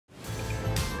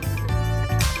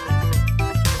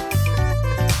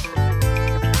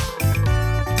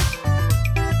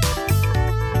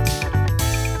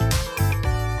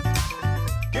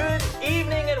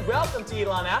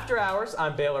on After Hours.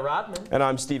 I'm Baylor Rodman. And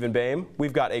I'm Stephen Boehm.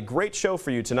 We've got a great show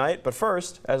for you tonight, but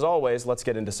first, as always, let's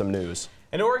get into some news.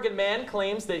 An Oregon man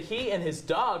claims that he and his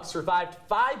dog survived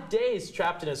 5 days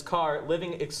trapped in his car,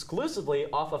 living exclusively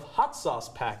off of hot sauce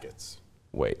packets.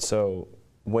 Wait, so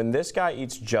when this guy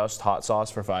eats just hot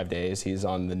sauce for 5 days, he's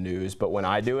on the news, but when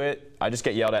I do it, I just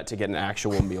get yelled at to get an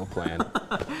actual meal plan.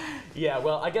 Yeah,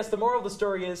 well, I guess the moral of the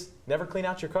story is never clean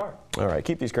out your car. All right,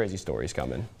 keep these crazy stories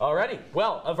coming. Alrighty.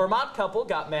 Well, a Vermont couple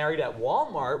got married at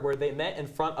Walmart where they met in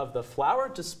front of the flower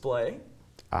display.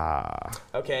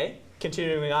 Okay,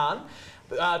 continuing on.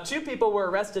 2 people were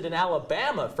arrested in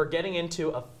Alabama for getting into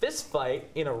a fist fight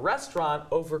in a restaurant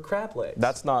over crab legs.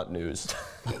 That's not news.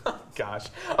 Gosh.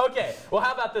 Okay, well,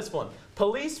 how about this one?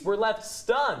 Police were left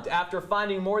stunned after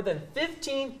finding more than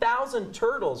 15,000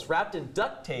 turtles wrapped in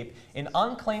duct tape in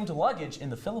unclaimed luggage in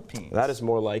the Philippines. That is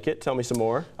more like it. Tell me some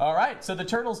more. All right, so the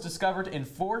turtles discovered in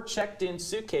 4 checked-in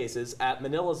suitcases at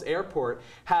Manila's airport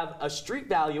have a street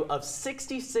value of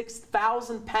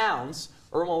 66,000 pounds,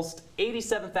 or almost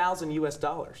 87,000 US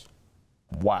dollars.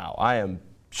 Wow, I am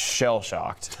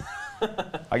shell-shocked.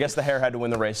 I guess the hair had to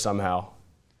win the race somehow.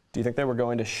 Do you think they were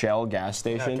going to Shell gas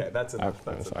station? Okay, that's enough.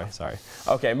 Sorry.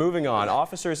 Okay, moving on.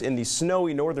 Officers in the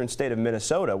snowy northern state of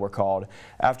Minnesota were called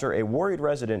after a worried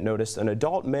resident noticed an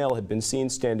adult male had been seen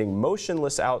standing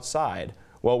motionless outside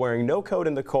while wearing no coat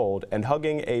in the cold and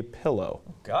hugging a pillow.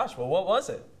 Gosh, well, what was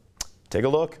it? Take a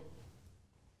look.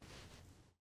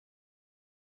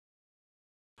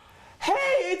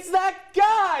 Hey, it's that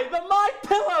guy, the My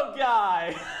Pillow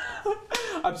guy.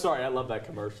 I'm sorry, I love that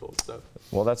commercial. So.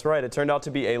 Well, that's right. It turned out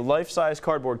to be a life-size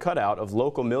cardboard cutout of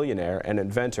local millionaire and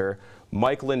inventor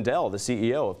Mike Lindell, the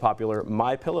CEO of popular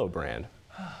My Pillow brand.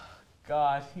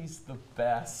 God, he's the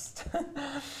best.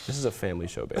 This is a family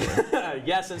show, Baylor.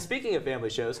 Yes, and speaking of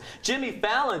family shows, Jimmy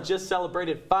Fallon just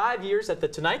celebrated 5 years at The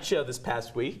Tonight Show this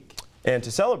past week. And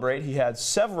to celebrate, he had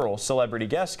several celebrity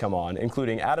guests come on,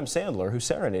 including Adam Sandler, who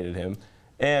serenaded him.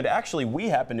 And actually, we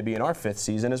happen to be in our 5th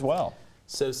season as well.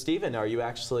 So, Stephen, are you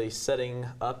actually setting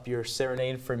up your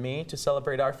serenade for me to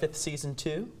celebrate our 5th season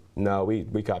too? No, we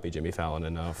copy Jimmy Fallon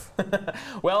enough.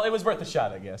 Well, it was worth a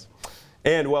shot, I guess.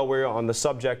 And while we're on the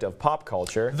subject of pop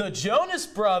culture... The Jonas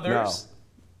Brothers!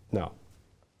 No.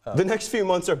 The next few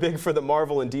months are big for the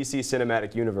Marvel and DC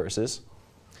cinematic universes.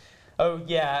 Oh,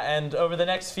 yeah, and over the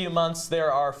next few months,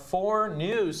 there are 4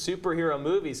 new superhero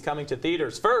movies coming to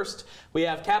theaters. First, we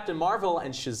have Captain Marvel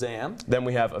and Shazam. Then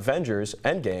we have Avengers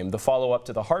Endgame, the follow-up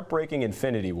to the heartbreaking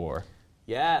Infinity War.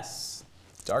 Yes,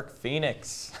 Dark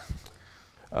Phoenix.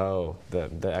 Oh,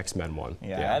 the X-Men one.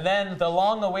 Yeah, and then the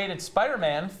long-awaited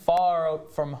Spider-Man, Far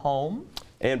From Home.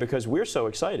 And because we're so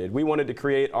excited, we wanted to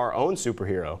create our own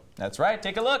superhero. That's right,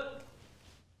 take a look.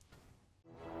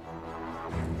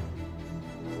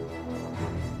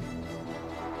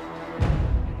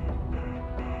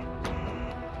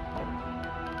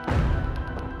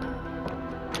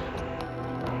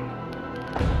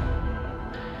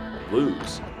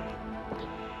 Lose.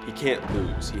 He can't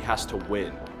lose. He has to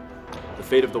win. The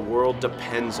fate of the world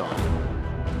depends on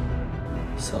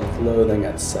it. Self-loathing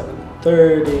at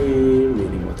 7:30,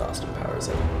 meeting with Austin Powers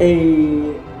at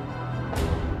 8.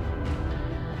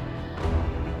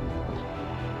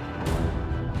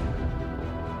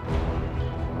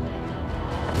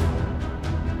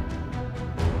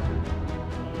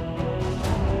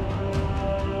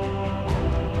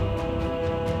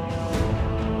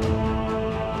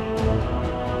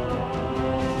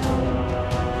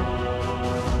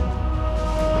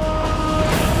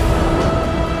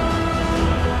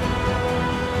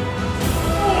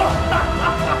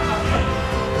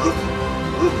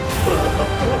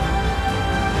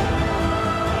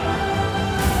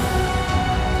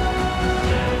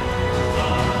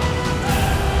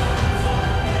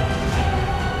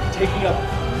 Taking up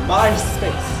my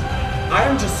space. I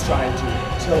am just trying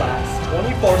to last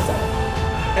 24/7.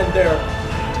 And they're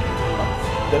taking up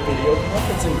the video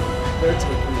conferencing room. They're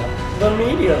taking up the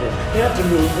media room. They have to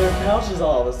move their couches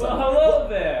all of a sudden. Well, hello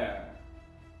there.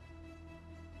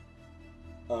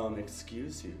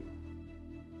 Excuse you.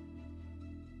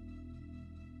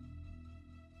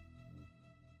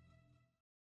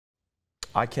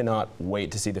 I cannot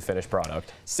wait to see the finished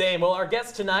product. Same. Well, our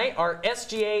guests tonight are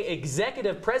SGA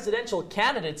executive presidential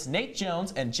candidates Nate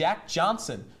Jones and Jack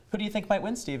Johnson. Who do you think might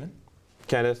win, Stephen?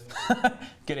 Kenneth?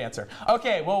 Good answer.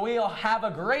 Okay, well, we'll have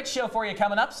a great show for you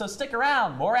coming up, so stick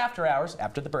around. More After Hours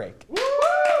after the break. Woo!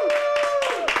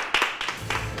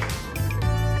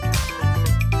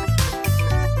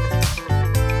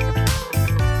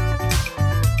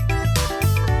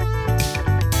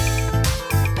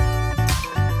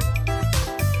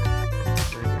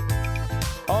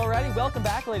 Welcome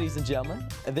back and gentlemen.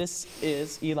 This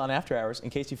is Elon After Hours, in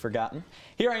case you've forgotten.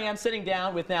 Here I am sitting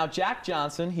down with now Jack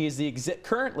Johnson. He is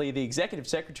currently the Executive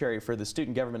Secretary for the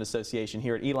Student Government Association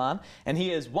here at Elon, and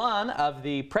he is one of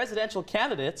the presidential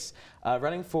candidates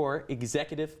running for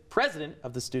Executive President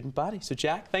of the student body. So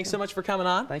Jack, thanks so much for coming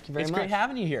on. Thank you very much. It's great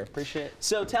having you here. Appreciate it.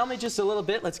 So tell me just a little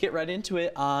bit, let's get right into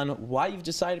it, on why you've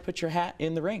decided to put your hat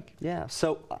in the ring. Yeah,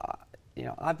 so you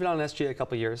know, I've been on SGA a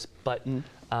couple of years, but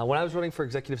when I was running for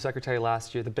Executive Secretary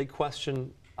last year, the big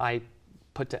question I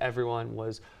put to everyone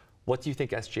was, what do you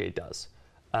think SGA does?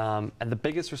 And the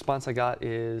biggest response I got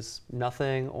is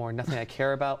nothing, or nothing I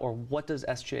care about, or what does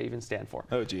SGA even stand for?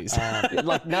 Oh, geez.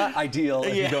 Like, not ideal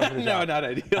if you go for the job. No, not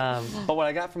ideal. But what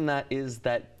I got from that is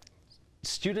that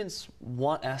students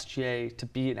want SGA to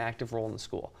be an active role in the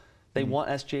school. They want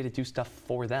SGA to do stuff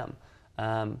for them,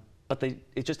 but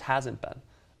it just hasn't been.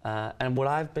 And what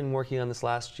I've been working on this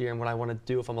last year, and what I want to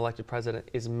do if I'm elected president,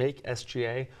 is make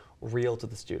SGA real to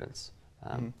the students,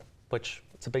 which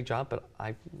it's a big job, but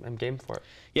I am game for it.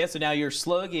 Yeah, so now your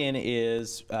slogan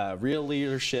is real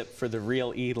leadership for the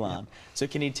real Elon. Yeah. So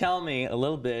can you tell me a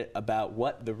little bit about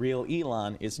what the real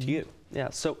Elon is to you?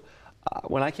 Yeah, so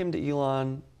when I came to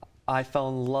Elon, I fell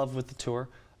in love with the tour.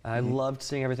 I loved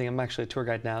seeing everything. I'm actually a tour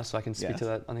guide now, so I can speak to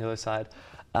that on the other side.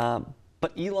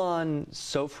 But Elon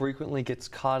so frequently gets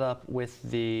caught up with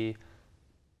the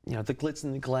glitz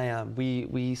and the glam.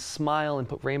 We smile and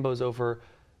put rainbows over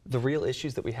the real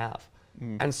issues that we have.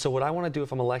 And so what I want to do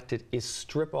if I'm elected is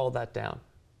strip all that down,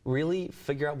 really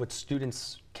figure out what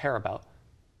students care about,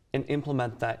 and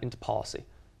implement that into policy.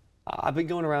 I've been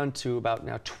going around to about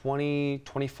now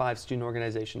 25 student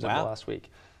organizations over the last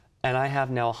week, and I have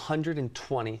now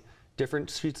 120 different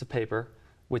sheets of paper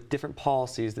with different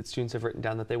policies that students have written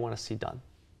down that they want to see done.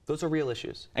 Those are real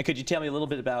issues. And could you tell me a little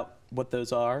bit about what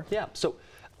those are? Yeah, so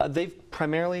they've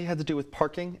primarily had to do with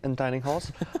parking and dining halls,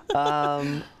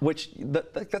 which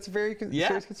that's a very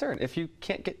serious concern. If you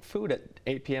can't get food at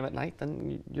 8 p.m. at night,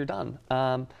 then you're done.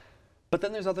 But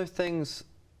then there's other things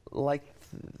like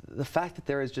the fact that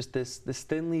there is just this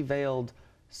thinly veiled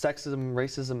sexism,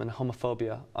 racism, and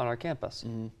homophobia on our campus,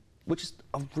 which is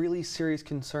a really serious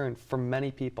concern for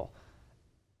many people.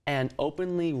 And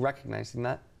openly recognizing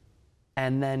that,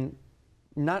 and then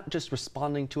not just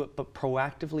responding to it, but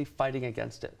proactively fighting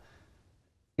against it,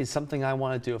 is something I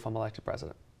want to do if I'm elected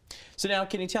president. So now,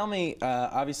 can you tell me,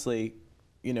 obviously,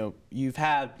 you've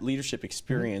had leadership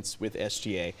experience with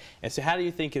SGA, and so how do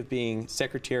you think of being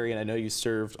secretary, and I know you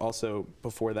served also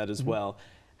before that as well,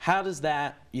 how does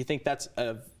you think that's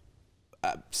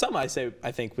some I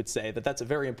think would say that that's a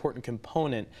very important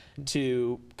component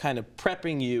to kind of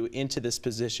prepping you into this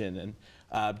position,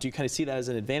 and do you kind of see that as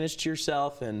an advantage to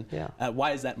yourself, and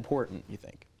why is that important, you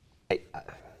think?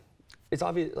 It's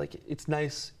obvious, like, it's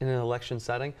nice in an election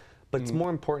setting, but it's more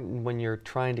important when you're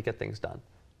trying to get things done.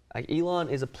 Like, Elon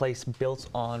is a place built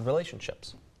on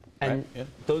relationships, and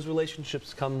those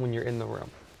relationships come when you're in the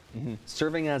room.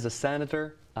 Serving as a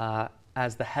senator,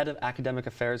 as the head of academic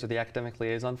affairs or the academic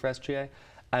liaison for SGA,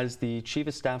 as the chief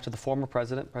of staff to the former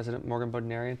president, President Morgan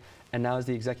Bodnarian, and now as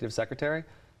the executive secretary,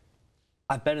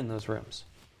 I've been in those rooms.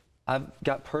 I've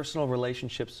got personal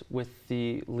relationships with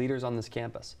the leaders on this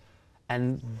campus.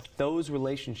 And those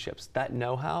relationships, that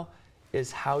know-how,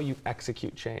 is how you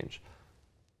execute change.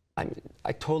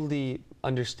 I totally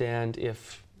understand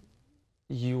if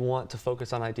you want to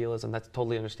focus on idealism, that's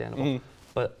totally understandable.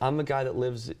 But I'm a guy that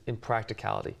lives in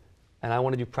practicality, and I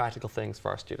want to do practical things for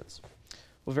our students.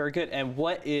 Well, very good. And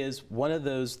what is one of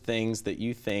those things that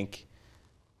you think,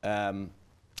 I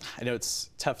know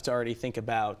it's tough to already think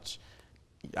about,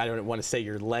 I don't want to say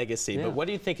your legacy, but what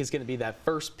do you think is going to be that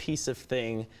first piece of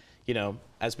thing,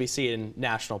 as we see in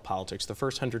national politics, the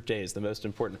first 100 days, the most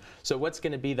important. So what's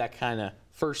going to be that kind of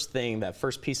first thing, that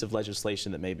first piece of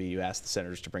legislation that maybe you ask the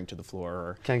senators to bring to the floor?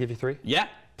 Or can I give you three? Yeah,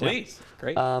 please.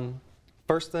 Great.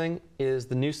 First thing is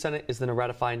the new Senate is going to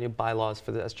ratify new bylaws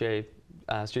for the SGA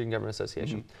Student Government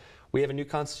Association. We have a new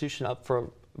constitution up for a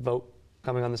vote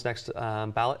coming on this next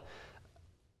ballot.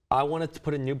 I wanted to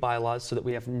put in new bylaws so that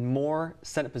we have more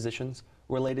Senate positions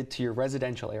related to your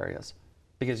residential areas,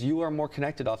 because you are more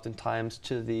connected oftentimes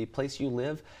to the place you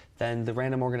live than the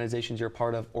random organizations you're a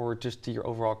part of, or just to your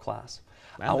overall class.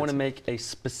 I want to make a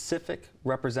specific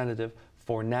representative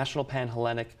for National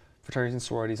Pan-Hellenic fraternities and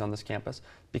sororities on this campus,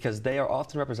 because they are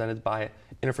often represented by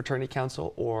interfraternity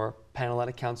council or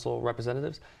Pan-Hellenic council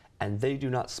representatives, and they do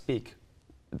not speak.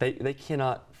 They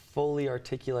cannot fully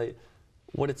articulate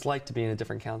what it's like to be in a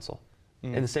different council,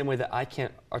 in the same way that I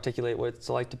can't articulate what it's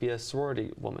like to be a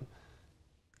sorority woman.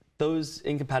 Those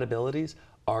incompatibilities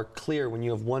are clear when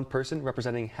you have one person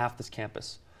representing half this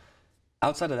campus.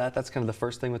 outside of that, that's kind of the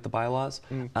first thing with the bylaws.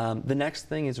 The next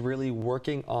thing is really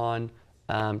working on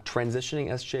transitioning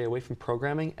SGA away from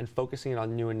programming and focusing it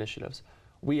on new initiatives.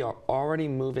 We are already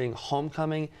moving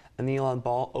Homecoming and the Elon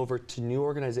Ball over to new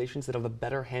organizations that have a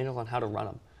better handle on how to run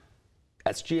them.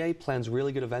 SGA plans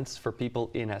really good events for people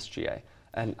in SGA,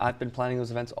 and I've been planning those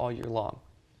events all year long.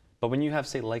 But when you have,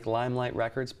 say, like Limelight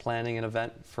Records planning an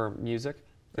event for music,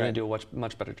 they're going to do a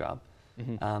much better job.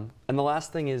 And the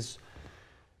last thing is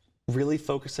really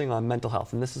focusing on mental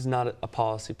health, and this is not a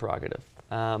policy prerogative.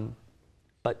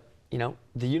 But you know,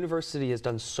 the university has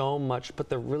done so much, put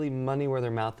their really money where their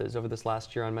mouth is over this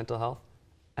last year on mental health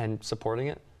and supporting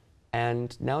it.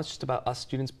 And now it's just about us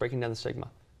students breaking down the stigma.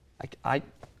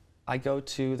 I go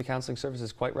to the counseling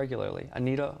services quite regularly.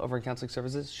 Anita over in counseling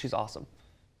services, she's awesome.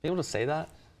 Being able to say that,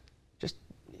 just,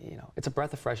 you know, it's a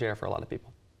breath of fresh air for a lot of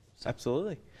people. So.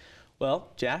 Absolutely. Well,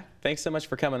 Jack, thanks so much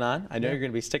for coming on. I know you're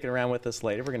going to be sticking around with us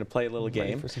later. We're going to play a little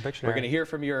game. For some Pictionary. We're going to hear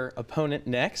from your opponent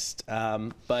next.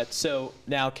 But so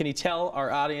now, can you tell our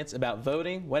audience about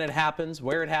voting, when it happens,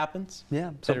 where it happens?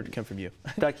 Yeah. So, better to come from you.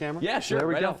 That camera? Yeah, sure. There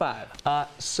we right go. on 5.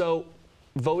 So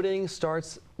voting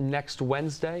starts next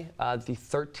Wednesday, the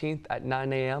 13th at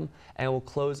 9 a.m. and will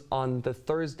close on the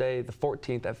Thursday, the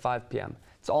 14th at 5 p.m.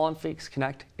 It's all on Fakes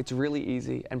Connect. It's really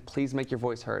easy, and please make your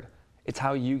voice heard. It's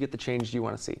how you get the change you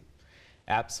want to see.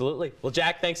 Absolutely. Well,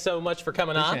 Jack, thanks so much for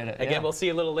coming on. Again, we'll see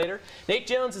you a little later. Nate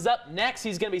Jones is up next.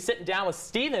 He's going to be sitting down with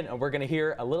Stephen, and we're going to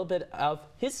hear a little bit of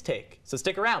his take. So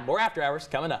stick around. More After Hours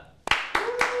coming up.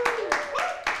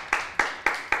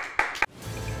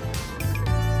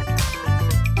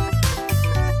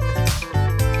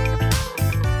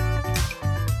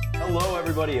 Hello,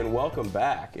 everybody, and welcome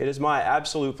back. It is my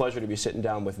absolute pleasure to be sitting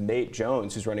down with Nate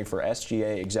Jones, who's running for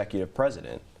SGA Executive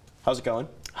President. How's it going?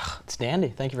 It's dandy.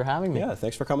 Thank you for having me. Yeah,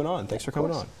 thanks for coming on. Thanks for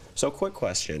coming on. So, quick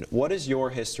question. What is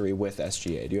your history with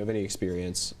SGA? Do you have any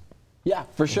experience? Yeah,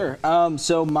 for sure.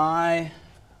 So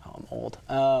I'm old.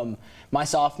 My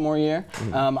sophomore year,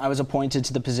 I was appointed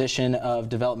to the position of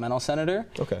developmental senator.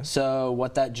 Okay. So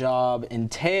what that job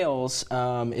entails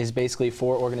is basically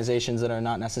for organizations that are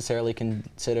not necessarily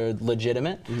considered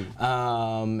legitimate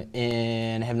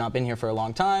and have not been here for a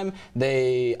long time.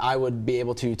 I would be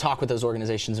able to talk with those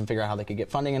organizations and figure out how they could get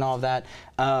funding and all of that.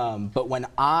 But when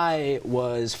I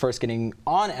was first getting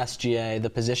on SGA, the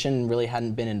position really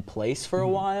hadn't been in place for a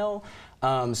while.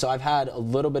 So I've had a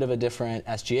little bit of a different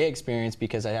SGA experience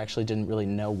because I actually didn't really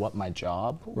know what my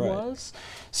job was.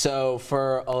 So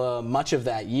for much of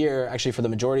that year, actually for the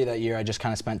majority of that year, I just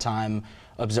kind of spent time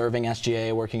observing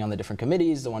SGA, working on the different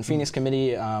committees, the One Phoenix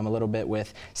Committee, a little bit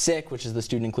with SIC, which is the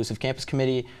Student Inclusive Campus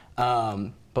Committee.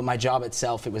 But my job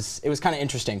itself, it was kind of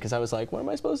interesting because I was like, what am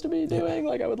I supposed to be doing?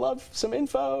 Like, I would love some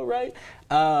info, right?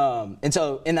 And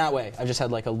so in that way, I've just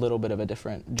had like a little bit of a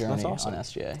different journey on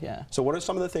SGA. Yeah. So what are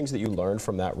some of the things that you learned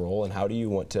from that role, and how do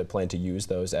you plan to use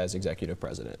those as executive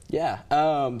president? Yeah.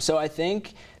 So I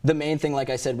think the main thing, like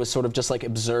I said, was sort of just like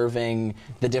observing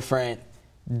the different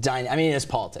it's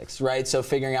politics, right? So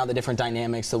figuring out the different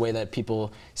dynamics, the way that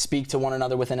people speak to one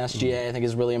another within SGA, I think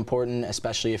is really important,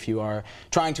 especially if you are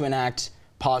trying to enact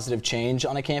positive change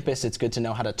on a campus. It's good to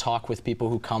know how to talk with people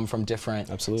who come from different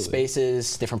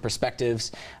spaces, different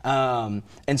perspectives. And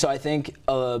so I think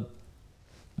a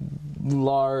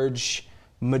large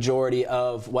majority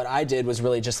of what I did was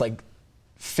really just like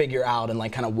figure out and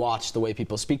like kind of watch the way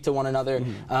people speak to one another.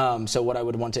 So what I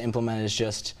would want to implement is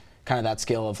just kind of that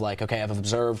skill of like, okay, I've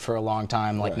observed for a long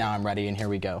time, like now I'm ready and here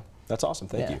we go. That's awesome,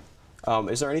 thank you.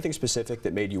 Is there anything specific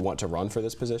that made you want to run for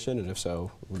this position? And if so,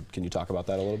 can you talk about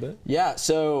that a little bit? Yeah,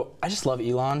 so I just love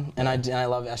Elon, and I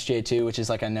love SGA too, which is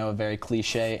like, I know, a very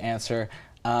cliche answer.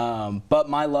 But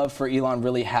my love for Elon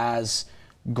really has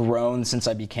grown since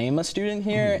I became a student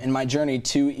here. And my journey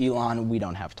to Elon, we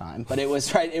don't have time. But it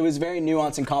was it was very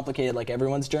nuanced and complicated, like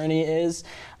everyone's journey is.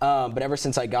 But ever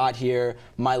since I got here,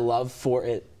 my love for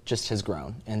it just has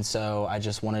grown. And so I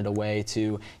just wanted a way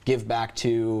to give back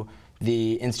to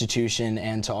the institution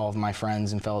and to all of my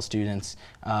friends and fellow students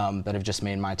that have just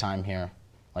made my time here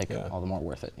all the more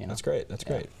worth it. You know? That's great. That's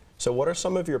great. So what are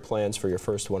some of your plans for your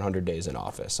first 100 days in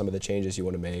office? Some of the changes you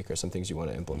want to make or some things you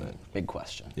want to implement? Big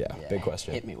question. Yeah, big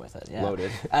question. Hit me with it. Yeah.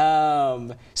 Loaded.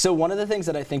 So one of the things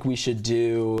that I think we should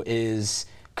do is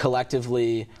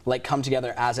collectively come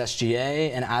together as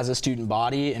SGA and as a student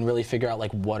body and really figure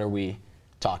out what are we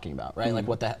talking about, right? Like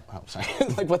what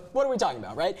are we talking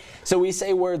about, right? So we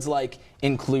say words like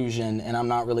inclusion, and I'm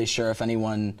not really sure if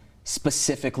anyone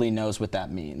specifically knows what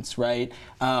that means, right?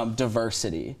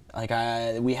 Diversity. Like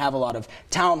we have a lot of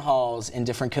town halls and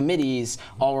different committees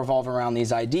all revolve around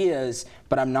these ideas,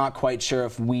 but I'm not quite sure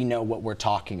if we know what we're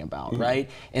talking about, right?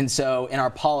 And so in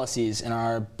our policies, in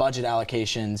our budget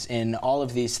allocations, in all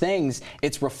of these things,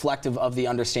 it's reflective of the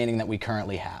understanding that we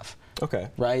currently have. Okay.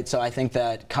 Right? So I think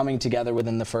that coming together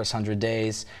within the first 100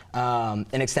 days and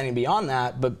extending beyond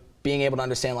that, but being able to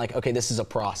understand, like, okay, this is a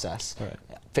process,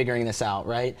 figuring this out,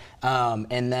 right?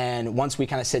 And then once we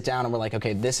kind of sit down and we're like,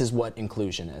 okay, this is what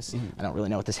inclusion is. I don't really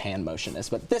know what this hand motion is,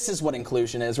 but this is what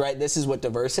inclusion is, right? This is what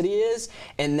diversity is,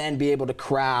 and then be able to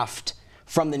craft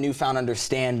from the newfound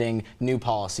understanding new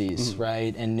policies,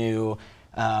 right? And new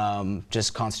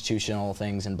just constitutional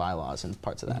things and bylaws and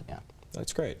parts of that,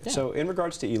 That's great. Yeah. So in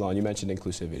regards to Elon, you mentioned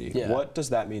inclusivity. Yeah. What does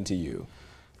that mean to you?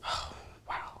 Oh,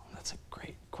 wow, that's a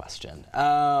great question.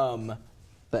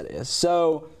 That is.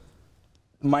 So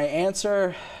my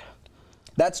answer,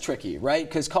 that's tricky, right?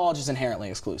 Because college is inherently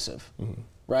exclusive,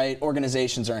 right?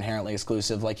 Organizations are inherently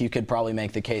exclusive. Like, you could probably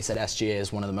make the case that SGA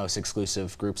is one of the most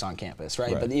exclusive groups on campus,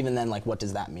 right? But even then, like, what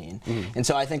does that mean? And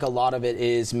so I think a lot of it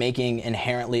is making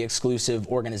inherently exclusive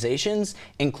organizations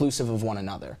inclusive of one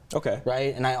another. Okay.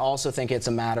 Right? And I also think it's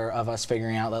a matter of us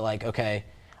figuring out that, like, okay,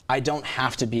 I don't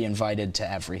have to be invited to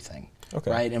everything. Okay.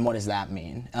 Right? And what does that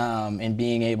mean? And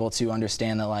being able to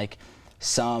understand that, like,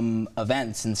 some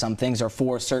events and some things are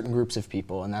for certain groups of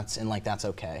people, and that's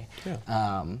okay.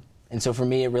 Yeah. And so for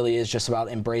me, it really is just about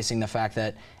embracing the fact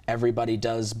that everybody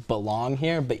does belong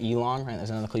here, but Elon, right,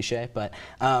 there's another cliche, but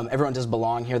everyone does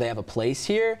belong here, they have a place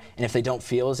here, and if they don't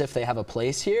feel as if they have a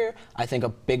place here, I think a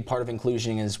big part of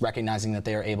inclusion is recognizing that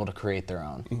they are able to create their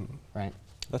own, right?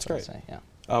 That's great. Say,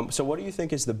 yeah. So what do you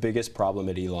think is the biggest problem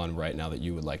at Elon right now that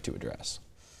you would like to address?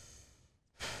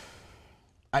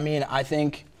 I mean, I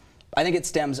think it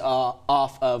stems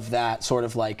off of that sort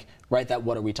of, like, right, that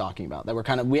what are we talking about?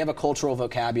 That we have a cultural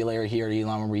vocabulary here at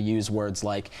Elon where we use words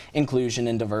like inclusion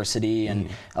and diversity, and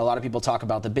a lot of people talk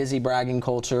about the busy bragging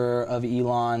culture of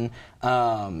Elon,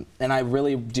 and I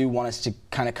really do want us to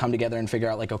kind of come together and figure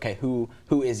out, like, okay, who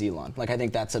is Elon? Like, I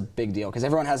think that's a big deal, because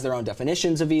everyone has their own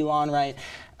definitions of Elon, right?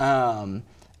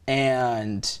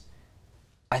 And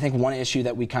I think one issue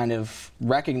that we kind of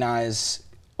recognize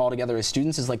all together as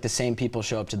students is, like, the same people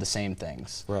show up to the same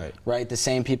things. Right. Right? The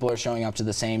same people are showing up to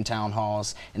the same town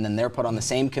halls, and then they're put on the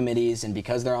same committees, and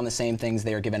because they're on the same things,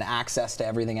 they are given access to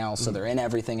everything else, so they're in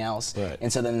everything else. Right.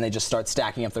 And so then they just start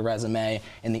stacking up the resume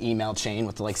in the email chain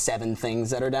with, like, 7 things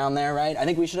that are down there, right? I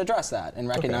think we should address that and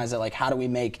recognize that, like, how do we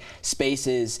make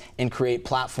spaces and create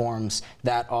platforms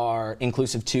that are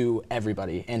inclusive to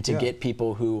everybody, and to get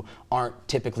people who aren't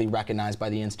typically recognized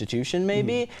by the institution,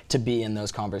 maybe, to be in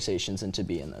those conversations and to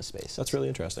be in those spaces. That's really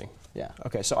interesting. Yeah.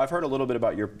 Okay, so I've heard a little bit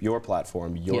about your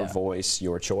platform, your voice,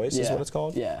 your choice is what it's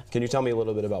called? Yeah. Can you tell me a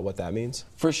little bit about what that means?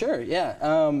 For sure,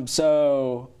 yeah.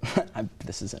 So,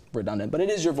 this isn't redundant, but it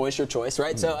is your voice, your choice,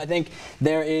 right? So I think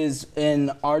there is,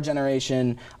 in our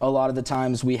generation, a lot of the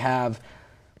times we have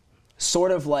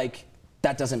sort of, like,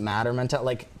 that doesn't matter mentality,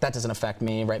 like, that doesn't affect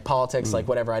me, right? Politics, like,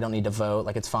 whatever, I don't need to vote,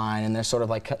 like, it's fine. And there's sort of,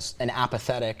 like, an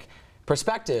apathetic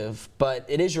perspective, but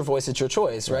it is your voice, it's your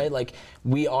choice, right? Like,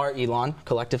 we are Elon,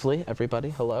 collectively, everybody,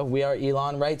 hello, we are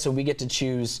Elon, right? So we get to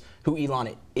choose who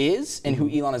Elon is and who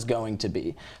Elon is going to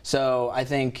be. So I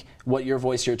think what your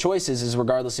voice, your choice is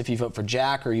regardless if you vote for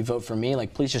Jack or you vote for me,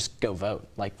 like, please just go vote,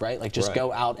 like, right? Like, just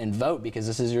go out and vote, because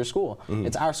this is your school,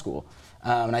 it's our school.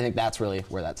 And I think that's really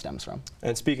where that stems from.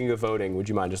 And speaking of voting, would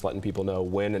you mind just letting people know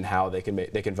when and how they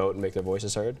can vote and make their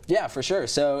voices heard? Yeah, for sure.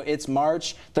 So it's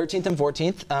March 13th and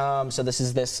 14th. So this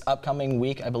is this upcoming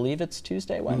week. I believe it's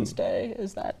Tuesday, Wednesday.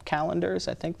 Is that calendars?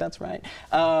 I think that's right.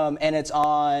 And it's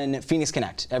on Phoenix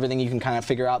Connect. Everything you can kind of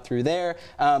figure out through there.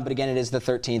 But again, it is the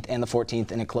 13th and the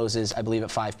 14th, and it closes, I believe, at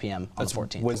 5 p.m. on the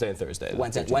 14th. Wednesday and Thursday.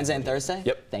 Wednesday and Thursday?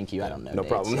 Yep. Thank you. I don't know. No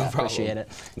problem. No problem. Appreciate it.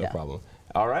 No problem.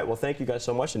 All right, well, thank you guys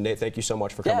so much, and Nate, thank you so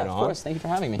much for coming on. Yeah, of course, thank you for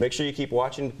having me. Make sure you keep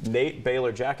watching. Nate,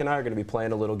 Baylor, Jack, and I are going to be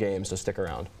playing a little game, so stick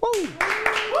around. Woo!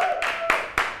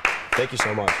 Thank you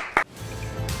so much.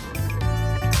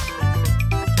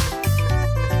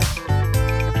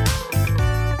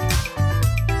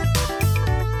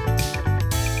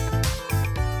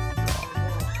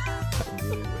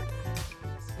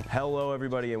 Hello,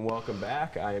 everybody, and welcome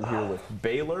back. I am here with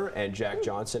Baylor and Jack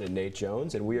Johnson and Nate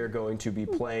Jones, and we are going to be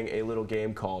playing a little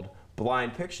game called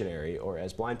Blind Pictionary, or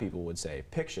as blind people would say,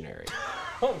 Pictionary.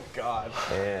 Oh, God.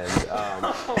 And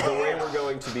the way we're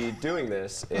going to be doing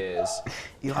this is,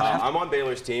 I'm on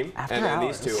Baylor's team, and then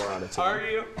these two are on a team. Are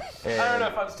you? I don't know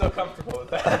if I'm still comfortable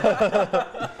with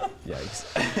that.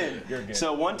 Yikes. You're good.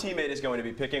 So one teammate is going to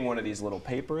be picking one of these little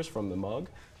papers from the mug,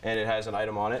 and it has an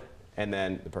item on it, and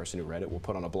then the person who read it will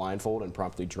put on a blindfold and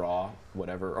promptly draw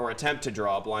whatever, or attempt to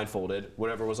draw blindfolded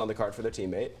whatever was on the card for their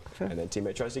teammate, and then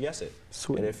teammate tries to guess it.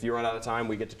 Sweet. And if you run out of time,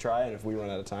 we get to try, and if we run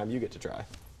out of time, you get to try.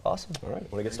 Awesome. All right,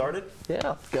 want to get started?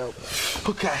 Yeah. Go.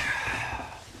 Okay.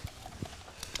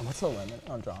 And what's the limit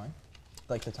on drawing?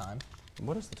 Like the time?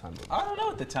 What is the time? I don't know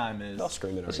what the time is. I'll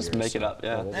scream it. Let's just make it up,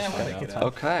 yeah. We'll Yeah, just we'll find make it out.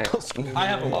 up. Okay. I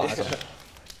have a watch.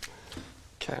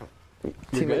 Okay.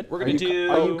 You're good? We're gonna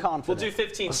do. Are you We'll confident? do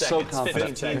 15 so seconds. confident.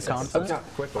 15 You're seconds. confident?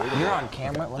 Quick, but You're on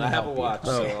camera. Let me I have a help you. watch.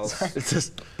 Okay. So. It's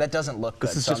just, That doesn't look good.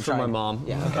 this is so just I'm for my trying- mom.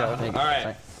 Yeah. Okay. Thank you. All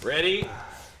right. Sorry. Ready?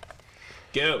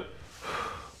 Go.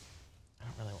 I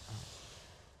don't really.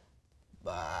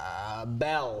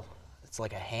 Bell. It's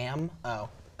like a ham. Oh.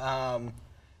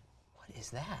 What is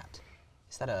that?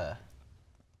 Is that a?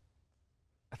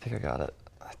 I think I got it.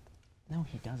 No,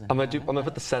 he doesn't. I'm have gonna it.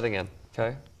 put the setting in.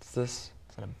 Okay. It's this.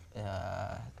 Is that a?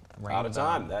 Out of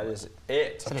time. That is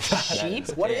it. Is that a sheep?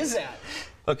 What is that?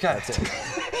 Okay.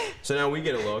 So now we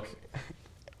get a look.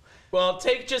 Well,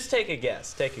 just take a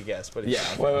guess. Take a guess. What is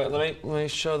Yeah. Wait. Let me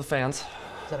show the fans.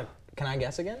 Is that a? Can I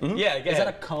guess again? Yeah. Go Is that a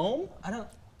ahead. comb? I don't.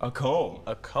 A comb.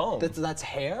 A comb? That's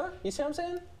hair. You see what I'm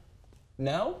saying?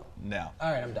 No. No.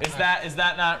 All right, I'm done. Is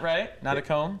that not right? Not a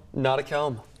comb? Not a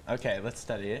comb. Okay, let's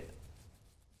study it.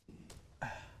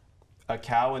 A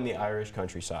cow in the Irish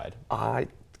countryside.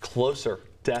 Closer.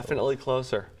 Definitely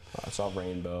closer. I saw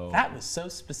rainbow. That was so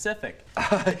specific.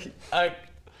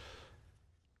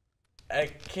 A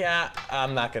cat.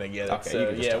 I'm not gonna get it. Okay, so, you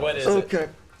can just yeah. tell What us. is it? Okay.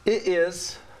 It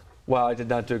is. Wow, I did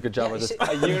not do a good job Yeah, with you this.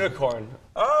 see- A unicorn.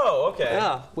 Oh, okay.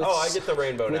 Yeah. Oh, I get the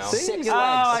rainbow now. See? Six You Oh,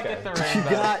 got- I get the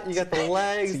rainbow. You got the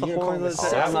legs, the unicorn horns.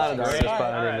 with I'm not an six artist legs.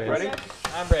 by All any right, means. ready?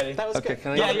 I'm ready. That was Okay, good.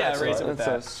 can I Yeah, get yeah, that? raise it with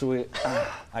That's that. so sweet.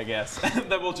 I guess. Then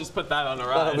we'll just put that on our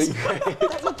That'll eyes. be great.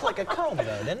 That looked like a comb,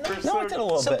 though, didn't it? No, it did a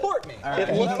little bit. Support me.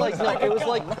 It looked like it was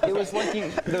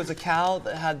like there was a cow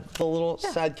that had the little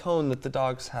sad cone that the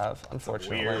dogs have.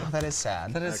 Unfortunately, weird. That is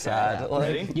sad. that is sad. Like,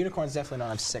 Ready? Unicorns definitely don't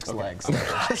have 6 legs.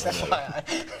 That's why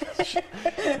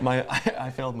I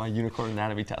failed my unicorn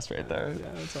anatomy test right there.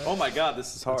 Oh my God,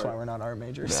 this is hard. that's why we're not art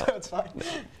majors. So it's fine.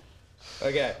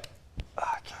 Okay.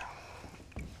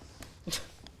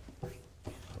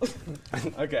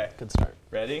 Okay. Good start.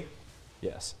 Ready?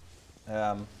 Yes.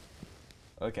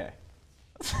 Okay.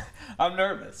 I'm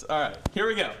nervous. All right, here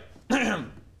we go.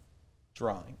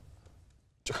 Drawing.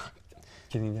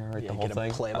 Can you narrate the whole Get a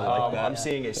thing? play by I like like that. I'm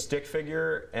seeing a stick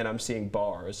figure, and I'm seeing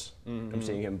bars. I'm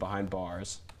seeing him behind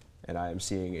bars, and I am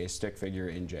seeing a stick figure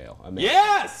in jail.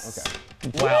 Yes!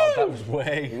 Okay. Wow, that was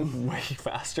way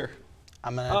faster.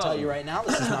 I'm going to tell you right now,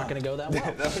 this is not going to go that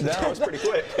well. That was pretty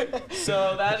quick.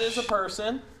 So that is a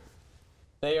person.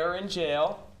 They are in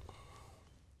jail.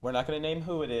 We're not going to name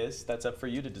who it is. That's up for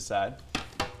you to decide.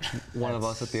 One of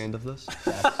us at the end of this.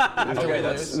 Okay,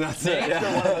 that's After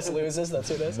one of us loses, that's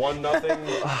who it is.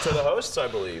 1-0 to the hosts, I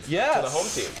believe. Yes. To the home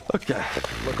team. Okay.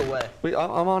 Look away.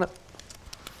 I'm on it.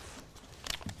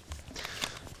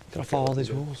 Gotta follow all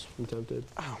these rules. I'm tempted.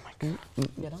 Oh my God.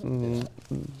 Yeah, don't do that.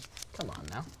 Come on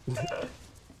now.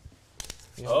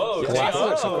 Oh,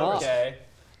 Classic. okay.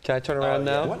 Can I turn around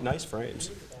now? What nice frames.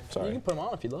 You Sorry. can put them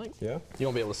on if you'd like. Yeah. You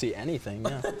won't be able to see anything.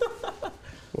 Yeah.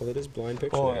 Well, it is blind Or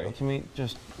Pictionary. can we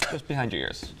just behind your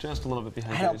ears? Just a little bit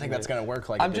behind I your ears. don't think that's going to work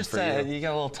like I'm it did just for saying, you. you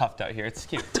got a little tuft out here. It's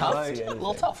cute. Tough? Like A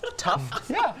little tough. Tough?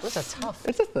 Yeah. What's a tough?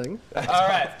 It's a thing. All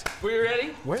right, we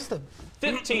ready? Where's the...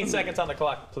 15 seconds on the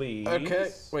clock, please.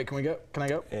 Okay. Wait, can we go? Can I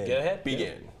go? And Go ahead.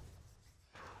 Begin.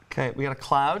 Okay, we got a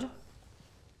cloud.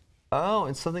 Oh,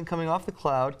 and something coming off the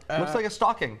cloud. Looks like a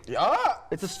stocking. Ah!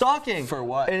 It's a stocking. For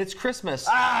what? And it's Christmas.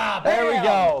 Ah, There we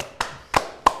go.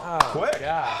 Quick.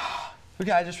 Yeah.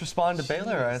 Okay, I just responded to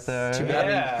Baylor right there.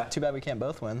 Yeah. Too bad we can't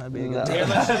both win. That'd be a good Here,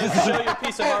 let's show your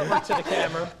piece of artwork to the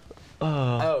camera.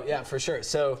 Oh, yeah, for sure.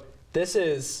 So that's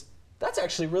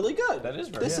actually really good. That is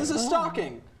very This good. is a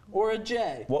stocking or a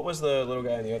J. What was the little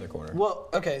guy in the other corner? Well,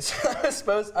 okay, so I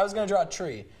was going to draw a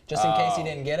tree, just in case he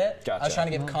didn't get it. I Gotcha. was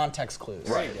trying to give context clues.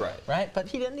 Right. Right? But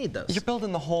he didn't need those. You're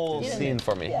building the whole scene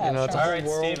for me. Yeah, you know, it's a sure. All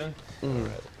whole right, world.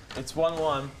 Steven. It's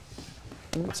 1-1.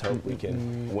 Let's hope we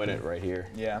can win it right here.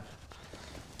 Yeah.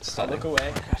 Look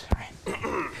away.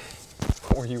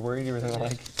 Were you worried you were gonna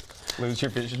like lose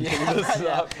your vision?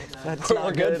 That's It's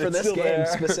not good for It's this still game there.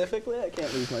 specifically. I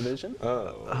can't lose my vision.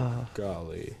 Oh,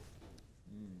 golly.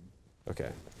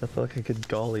 Okay. I feel like I could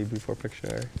golly before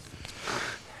Pictionary.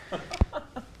 Okay.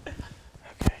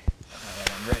 All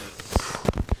right, I'm ready.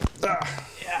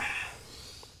 Yeah.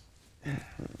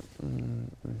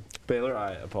 Baylor,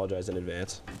 I apologize in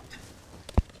advance.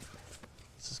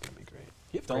 This is going to be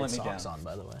You have Don't great let me socks down. on,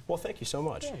 by the way. Well, thank you so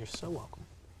much. Yeah, you're so welcome.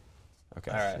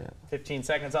 Okay. All right, 15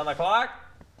 seconds on the clock,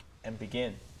 and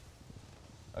begin.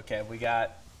 Okay, we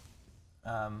got.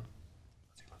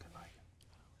 What's he looking like?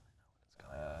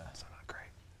 That's not great.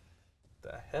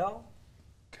 The hell?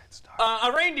 Good start.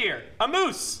 A reindeer. A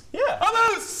moose. Yeah.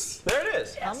 A moose. There it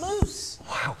is. A moose.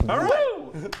 All right.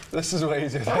 This is way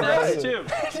easier than Next two.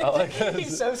 I like this.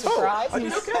 He's so surprised.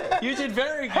 You did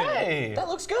very good. Hey. That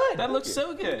looks good. That looks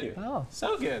so good. Oh.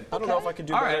 So good. I don't know if I could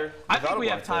do All better. right. I think without a we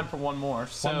have time blindfold. for one more.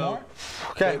 So One more?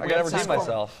 Okay, I gotta have redeem time for-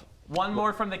 myself. One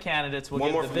more from the candidates. We'll One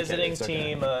give more the from the visiting candidates, okay.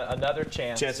 team another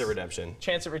chance. Chance at redemption.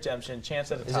 Chance at redemption.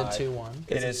 Chance at a Is tie. it 2-1?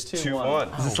 It is 2-1.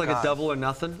 2-1. Is this like a double or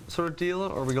nothing sort of deal,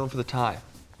 or are we going for the tie?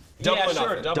 Double Yeah, or sure,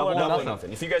 nothing. double or Double or nothing.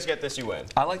 nothing. If you guys get this, you win.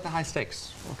 I like the high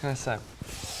stakes. What can I say?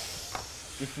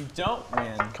 If you don't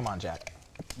win, Come on, Jack.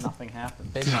 nothing happens.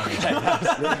 Big money. You're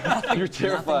Nothing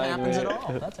terrifying happens me. at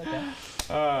all. That's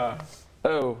okay.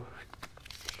 Oh.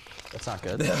 That's not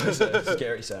good. That was a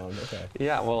scary sound. Okay.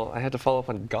 Yeah, well, I had to follow up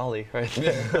on golly right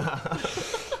there.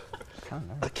 Kind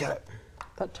of nervous.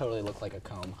 That totally looked like a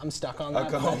comb. I'm stuck on that.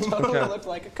 comb? That totally Okay. looked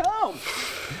like a comb.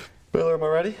 Baylor, am I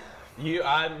ready?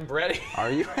 I'm ready. Are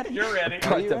you ready? You're ready.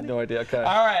 I have no idea. Okay.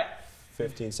 All right.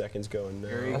 15 seconds going now.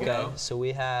 Here you Okay, go. so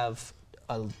we have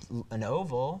an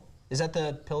oval. Is that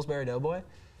the Pillsbury Doughboy?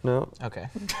 No. Okay.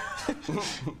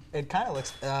 It kind of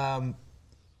looks.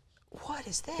 What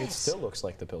is this? It still looks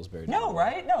like the Pillsbury. No, Doughboy.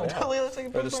 right? No, it Yeah. totally looks like a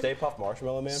Or the Pillsbury. Stay Puft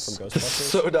Marshmallow Man from Ghostbusters.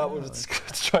 So not what it's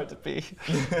trying to be.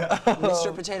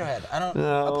 Mr. Potato Head. I don't.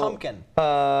 No. A pumpkin.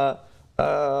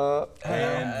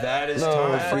 And that is No,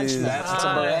 time. please. That's It's a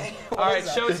time. beret. All right,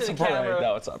 show it to the Beret. camera.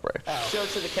 No, it's not beret. Show it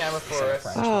to the camera for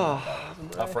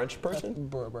us. A French person?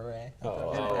 Beret. An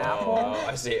apple? Oh,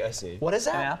 I see. I see. What is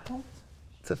An that? apple?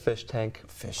 It's a fish tank.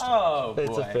 Oh, boy.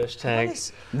 It's a fish tank.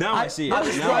 Now I see it. I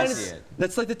was Now trying I to. see it.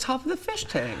 That's like the top of the fish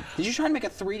tank. Did you try and make a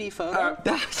 3D photo?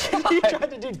 You tried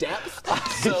to do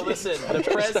depth? So listen, the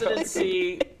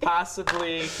presidency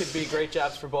possibly could be great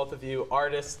jobs for both of you.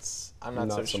 Artists, I'm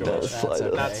not so sure. much. That's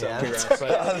okay. Not so Yeah, much.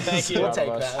 But thank you. We'll take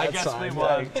that. I That's guess fine. we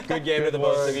won. Good game to the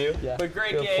both of you. Yeah. But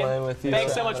great Good game. playing with you.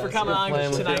 Thanks so much for coming on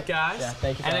playing with tonight, you. guys. Yeah,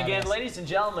 thank you for And having again, us. ladies and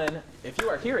gentlemen, if you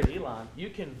are here at Elon,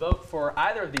 you can vote for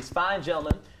either of these fine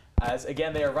gentlemen. As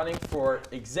again, they are running for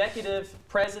executive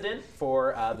president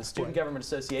for the Student Government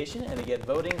Association. And again,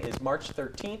 voting is March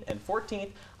 13th and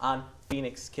 14th on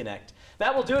Phoenix Connect.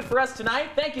 That will do it for us tonight.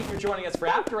 Thank you for joining us for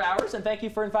After Hours, and thank you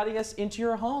for inviting us into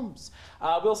your homes.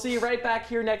 We'll see you right back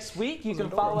here next week. You can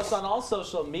follow us on all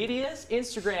social medias,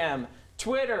 Instagram,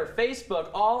 Twitter, Facebook,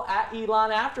 all at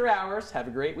Elon After Hours. Have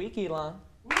a great week, Elon.